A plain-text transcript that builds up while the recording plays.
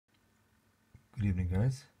Good evening,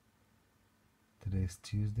 guys. Today is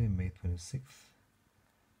Tuesday, May 26th,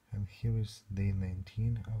 and here is day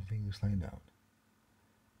 19 of English Line Down.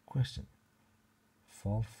 Question: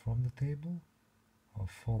 fall from the table or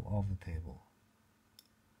fall off the table?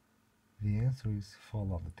 The answer is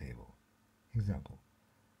fall off the table. Example: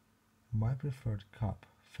 my preferred cup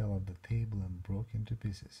fell off the table and broke into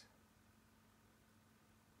pieces.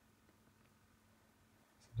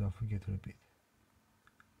 So don't forget to repeat.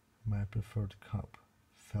 My preferred cup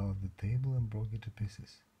fell off the table and broke into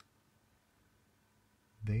pieces.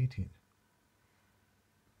 Day 18.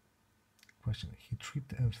 Question: he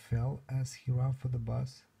tripped and fell as he ran for the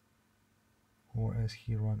bus or as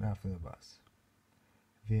he ran after the bus?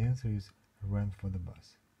 The answer is ran for the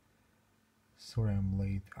bus. Sorry, I'm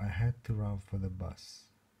late. I had to run for the bus.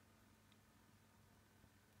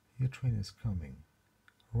 Your train is coming.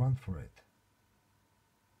 Run for it.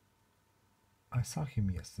 I saw him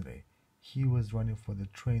yesterday. He was running for the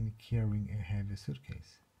train carrying a heavy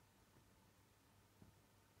suitcase.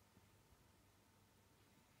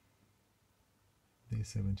 Day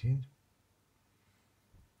 17.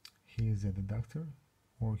 He is at the doctor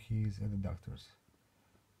or he is at the doctor's.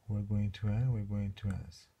 We're going to Anne, we're going to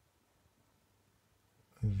Anne's.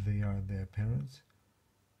 They are their parents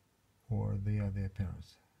or they are their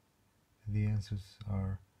parents. The answers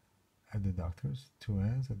are at the doctor's, to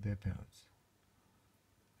Anne's, at their parents.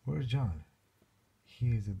 Where's John?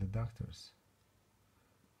 He is at the doctor's.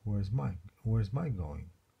 Where's Mike? Where's Mike going?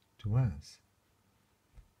 To Anne's.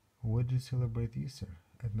 Where do you celebrate Easter?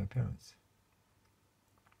 At my parents'.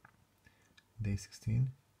 Day 16.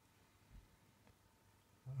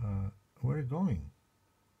 Where are you going?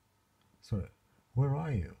 Sorry, where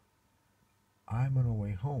are you? I'm on my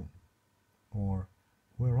way home. Or,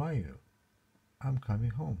 where are you? I'm coming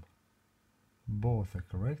home. Both are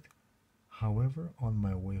correct. However, on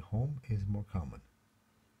my way home is more common.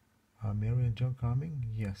 Are Mary and John coming?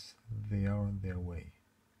 Yes, they are on their way.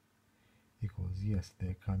 Equals yes,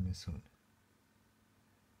 they're coming soon.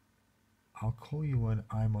 I'll call you when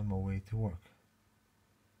I'm on my way to work.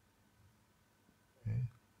 Okay,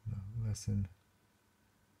 now lesson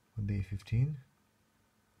on day 15.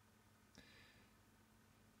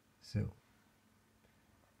 So,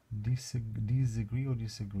 disagree or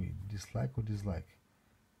disagree, dislike or dislike,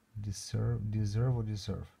 deserve or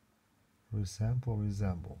deserve, resemble or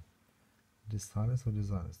resemble, dishonest or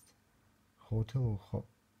dishonest, hotel or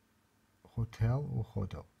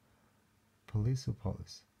hotel, police or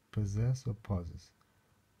police, possess or possess,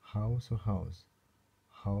 house or house,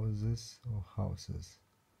 houses or houses.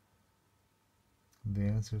 The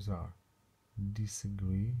answers are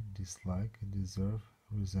disagree, dislike, deserve,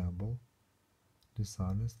 resemble,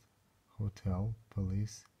 dishonest, hotel,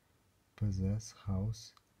 police, possess,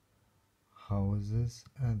 house, houses,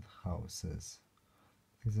 and houses.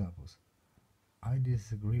 Examples: I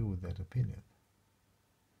disagree with that opinion.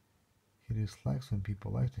 He dislikes when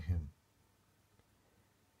people lie to him.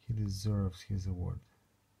 He deserves his award.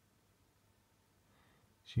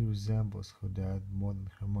 She resembles her dad more than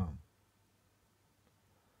her mom.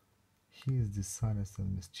 He is dishonest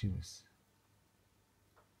and mischievous.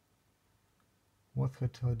 What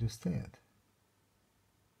hotel do you stay at?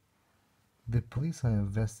 The police are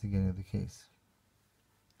investigating the case.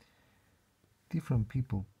 Different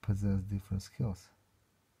people possess different skills.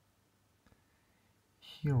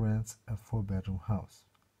 He rents a 4-bedroom house.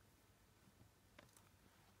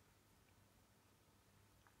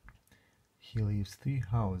 He lives 3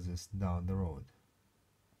 houses down the road.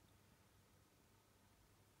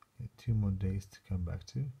 Okay, 2 more days to come back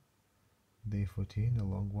to. Day 14, a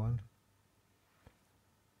long one.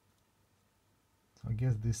 So I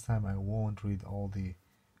guess this time I won't read all the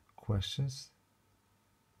questions.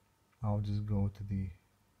 I'll just go to the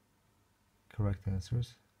correct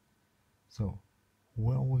answers. So,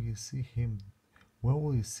 when will you see him? When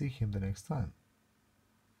will you see him the next time?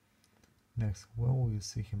 Next, when will you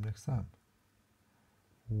see him next time?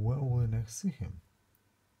 When will you next see him?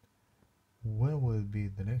 When will it be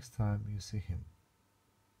the next time you see him?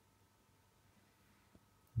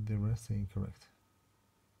 The rest are incorrect.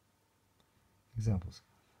 Examples: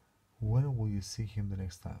 when will you see him the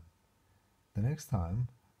next time? The next time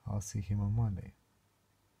I'll see him on Monday.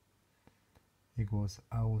 Equals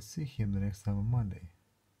I will see him the next time on Monday.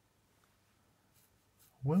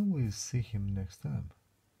 When will you see him next time?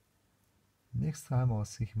 Next time I'll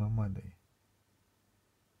see him on Monday.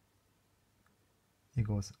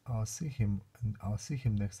 Equals I'll see him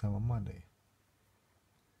next time on Monday.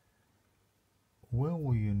 When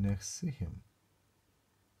will you next see him?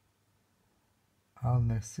 I'll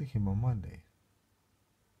next see him on Monday.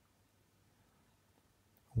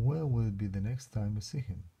 When will it be the next time you see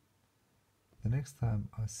him? The next time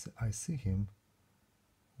I see him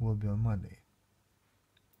will be on Monday.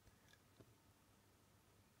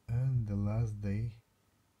 And the last day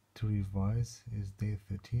to revise is day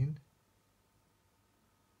 13.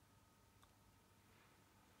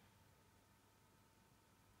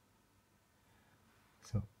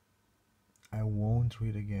 So I won't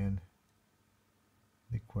read again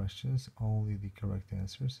the questions, only the correct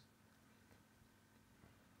answers.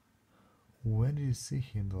 When did you see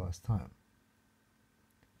him the last time?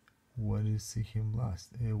 When did you see him last?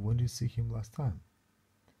 When did you see him last time?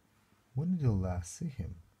 When did you last see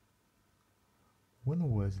him? When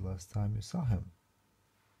was the last time you saw him?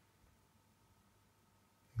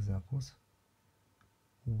 Examples.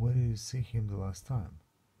 When did you see him the last time?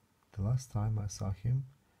 The last time I saw him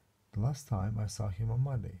on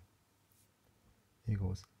Monday. He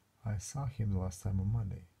goes, I saw him the last time on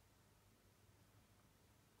Monday.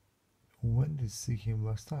 When did you see him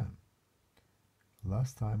last time?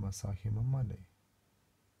 Last time I saw him on Monday.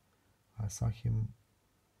 I saw him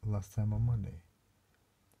last time on Monday.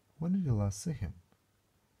 When did you last see him?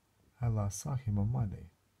 I last saw him on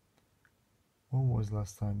Monday. When was the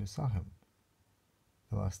last time you saw him?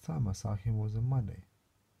 The last time I saw him was on Monday.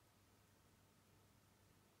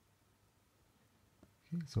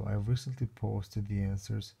 Okay, so I've recently posted the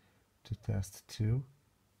answers to test 2,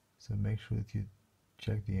 so make sure that you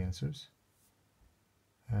check the answers.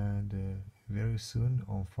 And very soon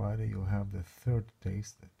on Friday you'll have the third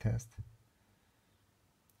test.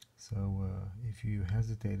 So if you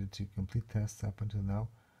hesitated to complete tests up until now,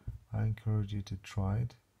 I encourage you to try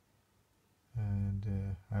it.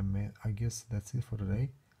 And I guess that's it for today.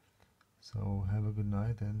 So have a good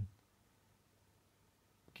night and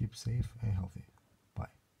keep safe and healthy.